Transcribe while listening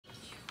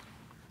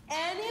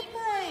Any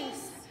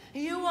place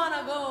you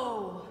wanna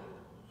go.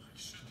 I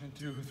shouldn't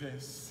do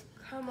this.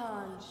 Come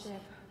on,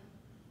 Chip.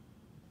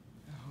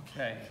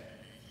 Okay.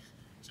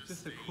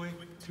 Just a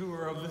quick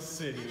tour of the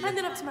city. And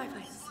then up to my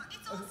place.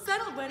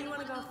 Settle, where do you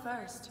wanna go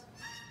first?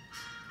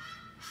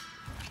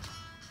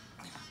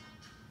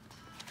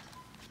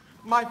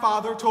 My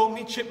father told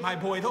me, Chip, my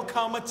boy, there'll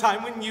come a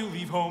time when you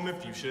leave home.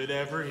 If you should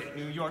ever hit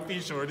New York, be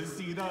sure to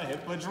see the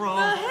Hippodrome.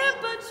 The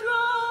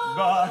Hippodrome!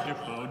 The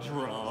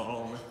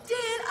Hippodrome.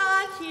 Did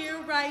I hear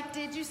right?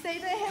 Did you say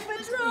the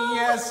Hippodrome?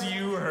 Yes,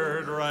 you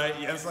heard right.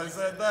 Yes, I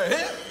said the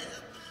hip.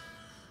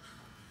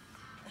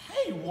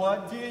 Hey,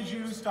 what did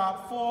you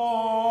stop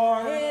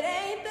for? It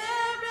ain't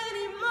there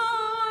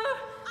anymore.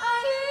 I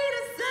hear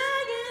it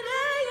singing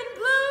and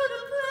blew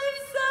the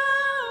place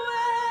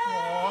away.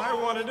 Oh, I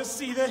wanted to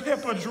see the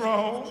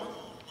Hippodrome.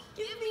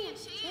 Give me a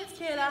chance. Yes,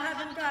 kid, I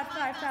haven't got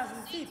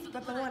 5,000 seats,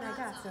 but the one I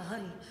got, so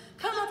honey,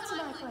 come up to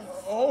my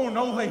place. Oh,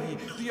 no, lady.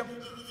 The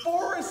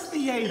Forest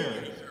Theater.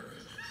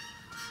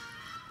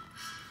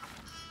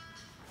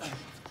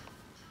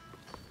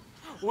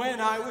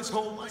 When I was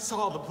home, I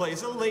saw the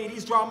place, a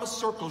ladies' drama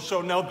circle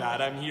show. Now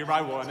that I'm here,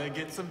 I want to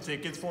get some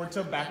tickets for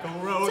Tobacco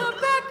Road.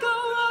 Tobacco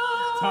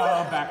Road!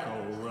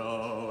 Tobacco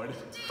Road.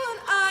 But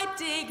I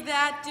dig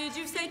that. Did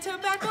you say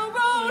Tobacco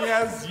Road?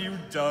 Yes, you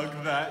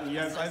dug that.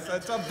 Yes, I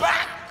said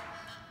tobacco.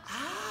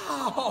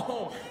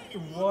 Ow!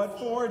 What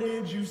for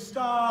did you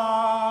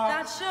stop?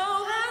 That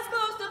show has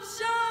closed up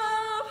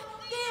shop.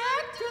 The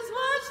actors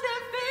watched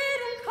their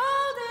feet and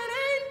called it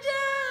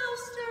Angel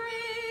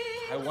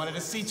Street. I wanted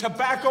to see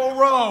Tobacco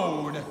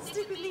Road.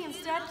 Stick with me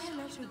instead. Can't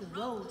measure the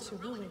road to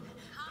ruin.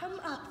 Come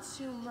up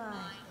to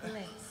my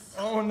place.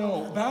 Oh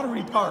no,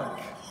 Battery Park.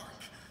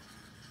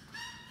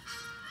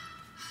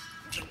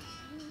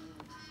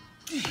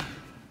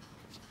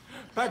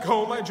 Back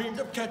home, I dreamed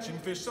of catching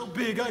fish so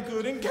big I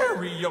couldn't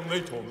carry them.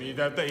 They told me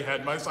that they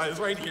had my size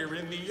right here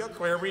in the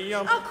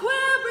aquarium. Aquarium!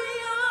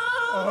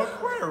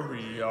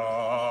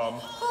 Aquarium.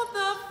 Hold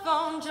the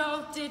phone,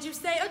 Joe. Did you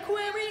say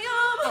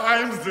aquarium?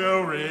 I'm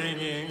still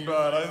ringing,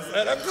 but I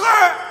said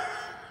aquarium.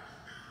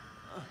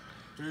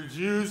 Did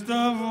you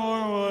stop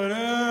for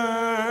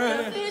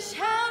water? The fish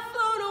have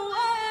flown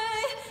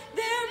away.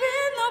 They're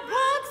in the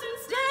box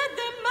instead.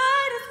 They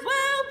might as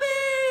well be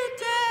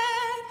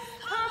dead.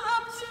 Come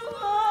up to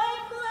my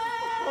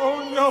place. Oh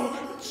no,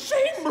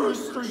 Chamber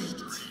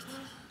Street.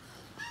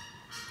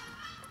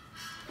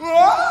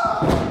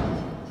 Ah!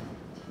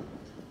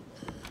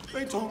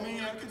 They told me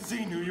I could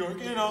see New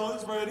York in all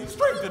its spreading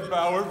strength and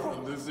power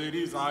from the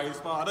city's highest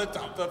spot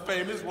atop the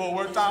famous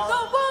Woolworth Tower. The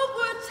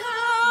Woolworth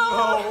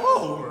Tower. The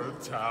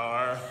Woolworth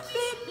Tower.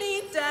 Beat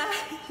me down.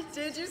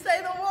 Did you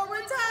say the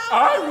Woolworth Tower?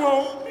 I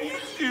won't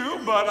beat you,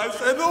 but I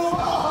said the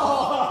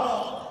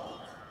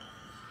wall.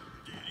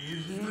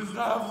 You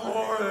stop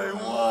for a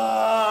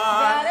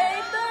while. That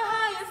ain't the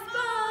highest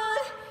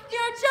spot.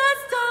 You're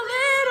just a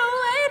little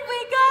late. We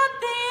got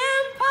the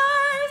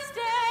Empire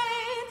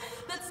State.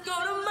 Let's go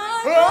to my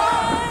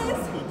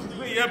place.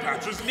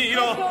 Cleopatra's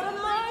Needle. Let's go to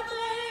my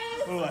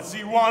place. Let's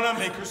see, wanna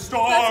make her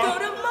storm. Let's go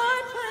to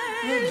my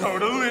place. Go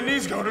to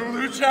Lindy's, go to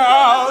Luch's My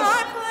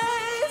house.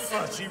 place.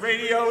 Let's see,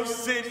 Radio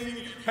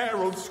City,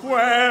 Herald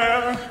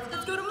Square.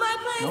 Let's go to my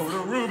place. Go to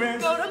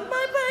Rubens. Go to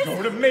my place.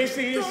 Go to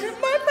Macy's. Go to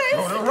my place.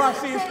 Go to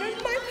Roxy's. Go to my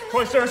place.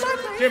 Cloisters, My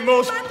place.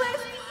 Kimball's. My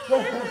place. Go,